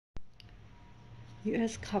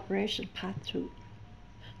U.S. corporation pass through.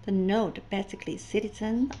 The note basically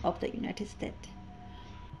citizen of the United States.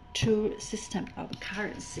 Two system of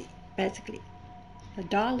currency. Basically, the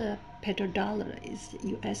dollar, petrodollar is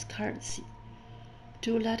U.S. currency.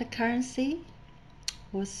 Two-letter currency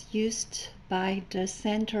was used by the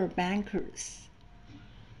central bankers,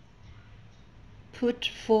 put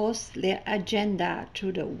forth their agenda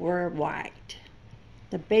to the worldwide,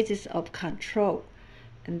 the basis of control,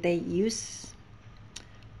 and they use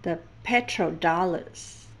the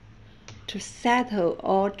petrodollars to settle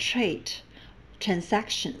all trade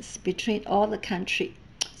transactions between all the countries.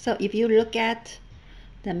 So if you look at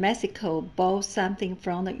the Mexico bought something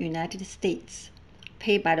from the United States,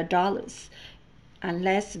 paid by the dollars,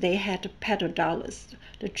 unless they had petrodollars,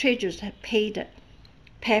 the traders had pay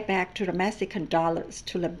back to the Mexican dollars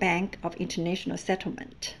to the Bank of International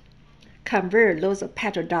Settlement. Convert those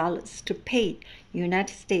petrodollars to pay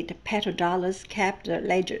United States petrodollars, kept the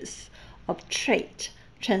ledgers of trade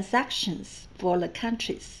transactions for the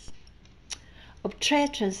countries of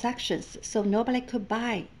trade transactions, so nobody could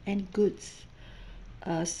buy any goods.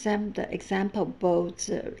 The example bought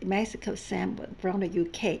Mexico salmon from the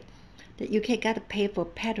UK. The UK got to pay for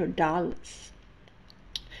petrodollars.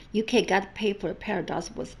 UK got to pay for the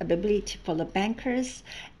petrodollars was ability for the bankers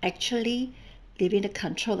actually living to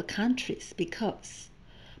control the countries because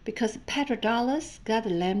petrodollars got to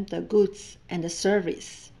lend the goods and the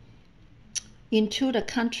service into the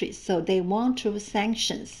countries, so they want to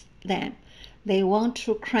sanctions them. They want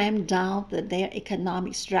to cram down their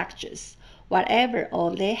economic structures, whatever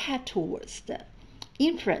all they had towards the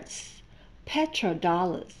influence.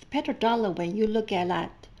 Petrodollars. Petrodollar, when you look at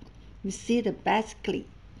that, you see the basically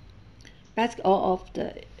all of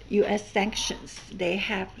the U.S. sanctions they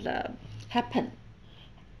have happened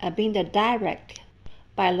being the direct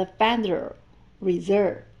by the Federal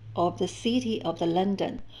Reserve of the city of the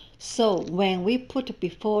London. So when we put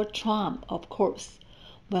before Trump, of course,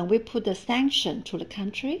 when we put the sanction to the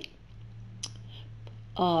country,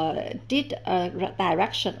 did a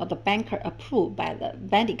direction of the banker approved by the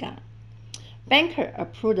Vatican. Banker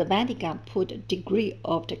approved the Vatican put a degree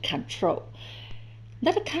of the control.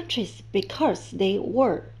 Not the countries because they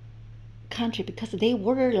were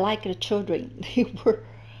like the children. They were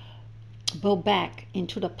brought back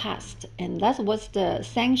into the past, and that was the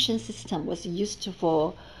sanction system was used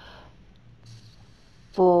for.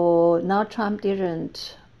 Now Trump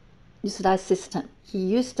didn't use that system. He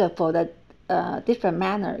used it for the different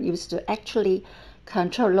manner, used to actually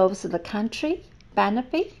control those the country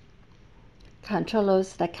benefit,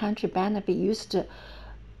 used to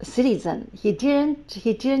citizen. He didn't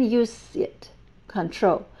use it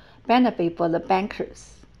control benefit for the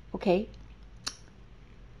bankers. Okay.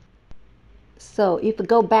 So if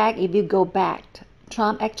you go back,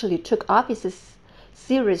 Trump actually took office's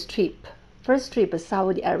serious trip. First trip was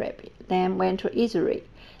Saudi Arabia, then went to Israel,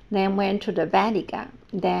 then went to the Vatican,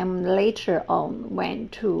 then later on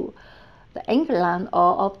went to the England.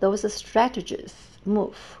 All of those strategies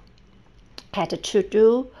move had to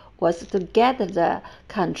do was to get the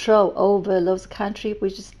control over those countries,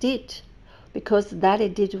 which it did, because that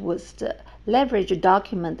it did was to leverage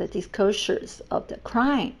document the disclosures of the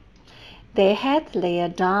crime. They had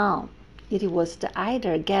laid down. It was to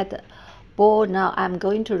either get, now I'm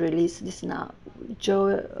going to release this now.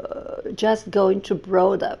 Just going to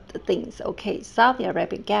broad up the things. Okay, Saudi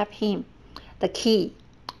Arabia gave him the key.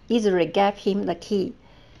 Israel gave him the key.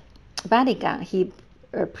 Vatican, he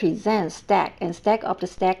presents stack of the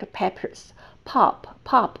stack papers.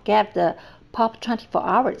 Pop gave the Pope 24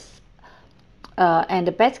 hours,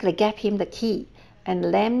 and basically gave him the key.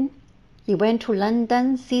 And then he went to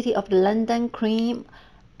London, city of London, Queen,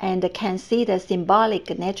 and can see the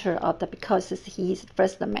symbolic nature of the because he is the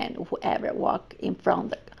first man who ever walked in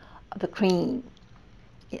front of the Queen.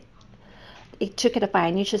 It took the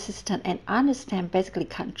financial system and understand basically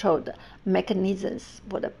control the mechanisms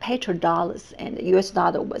for the petrodollars and the US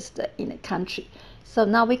dollar was in the country. So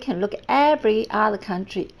now we can look at every other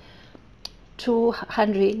country.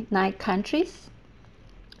 209 countries,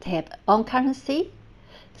 they have own currency.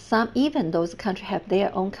 Some even those countries have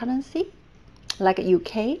their own currency, like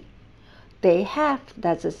UK. They have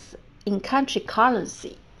that is in-country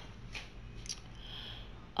currency.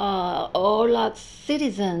 All our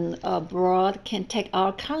citizens abroad can take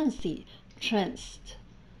our currency, translate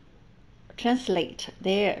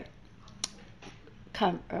their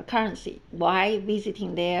currency while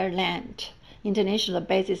visiting their land. International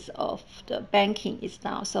basis of the banking is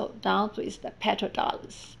down, so down to is the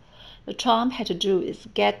petrodollars. What Trump had to do is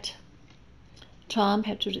get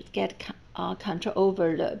control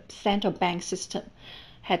over the central bank system.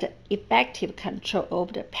 had effective control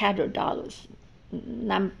over the petrodollars.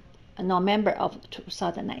 November of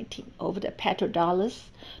 2019, over the petrodollars,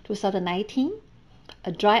 2019,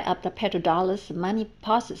 dry up the petrodollars money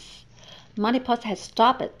process. Money process has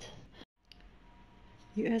stopped.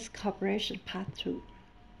 U.S. corporation pass through.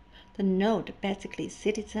 The note basically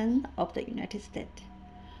citizen of the United States.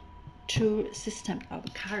 True system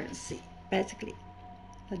of currency. Basically,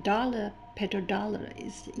 the dollar, petrodollar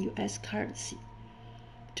is U.S. currency.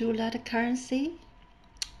 Two-letter currency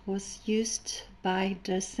was used by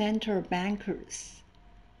the central bankers,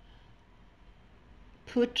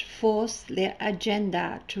 put forth their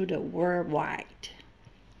agenda to the worldwide,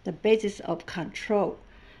 the basis of control,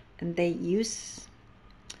 and they use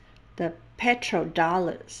the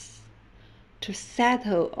petrodollars to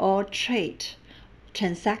settle all trade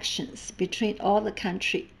transactions between all the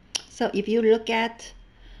countries. So if you look at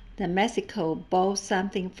the Mexico bought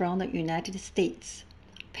something from the United States,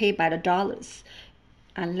 paid by the dollars,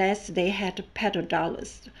 unless they had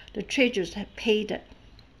petrodollars, the traders had pay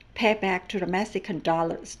back to the Mexican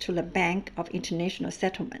dollars to the Bank of International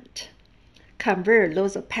Settlement. Convert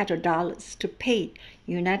those petrodollars to pay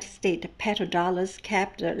United States petrodollars,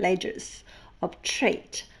 kept the ledgers of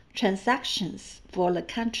trade transactions for the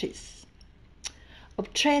countries.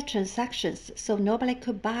 Of trade transactions, so nobody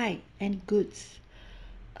could buy any goods.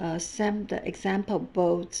 The example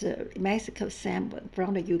both Mexico,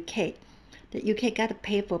 from the UK. The UK got to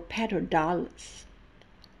pay for petrodollars.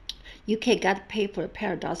 UK got to pay for the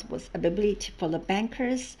petrodollars was ability for the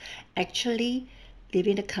bankers actually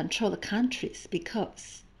living the control of the countries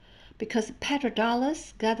because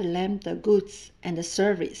petrodollars got to lend the goods and the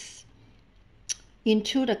service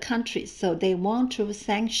into the countries, so they want to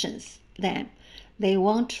sanctions them. They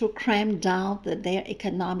want to cram down their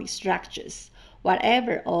economic structures,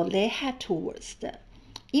 whatever all they had towards the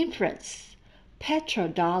influence.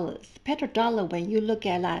 Petrodollar, when you look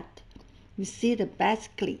at that, you see the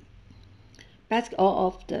basically all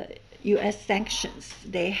of the U.S. sanctions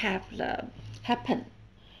they have happen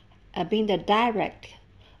being the direct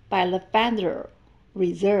by the Federal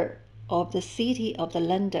Reserve of the city of the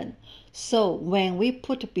London. So when we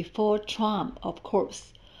put before Trump, of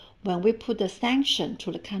course, when we put the sanction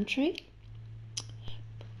to the country,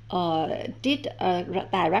 did a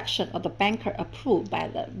direction of the banker approved by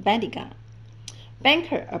the Vatican.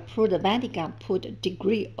 Banker approved the Vatican put a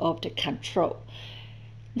degree of the control.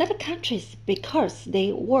 Not the countries because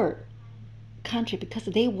they were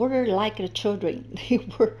like the children. They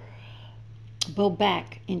were go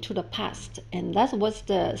back into the past, and that was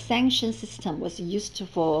the sanction system was used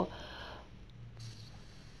for.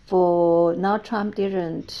 Now Trump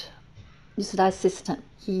didn't use that system.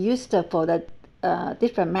 He used for the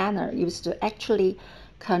different manner, used to actually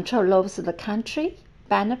control those the country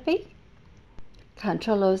benefit,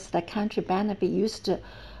 used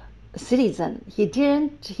citizen. He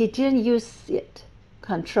didn't use it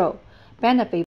control benefit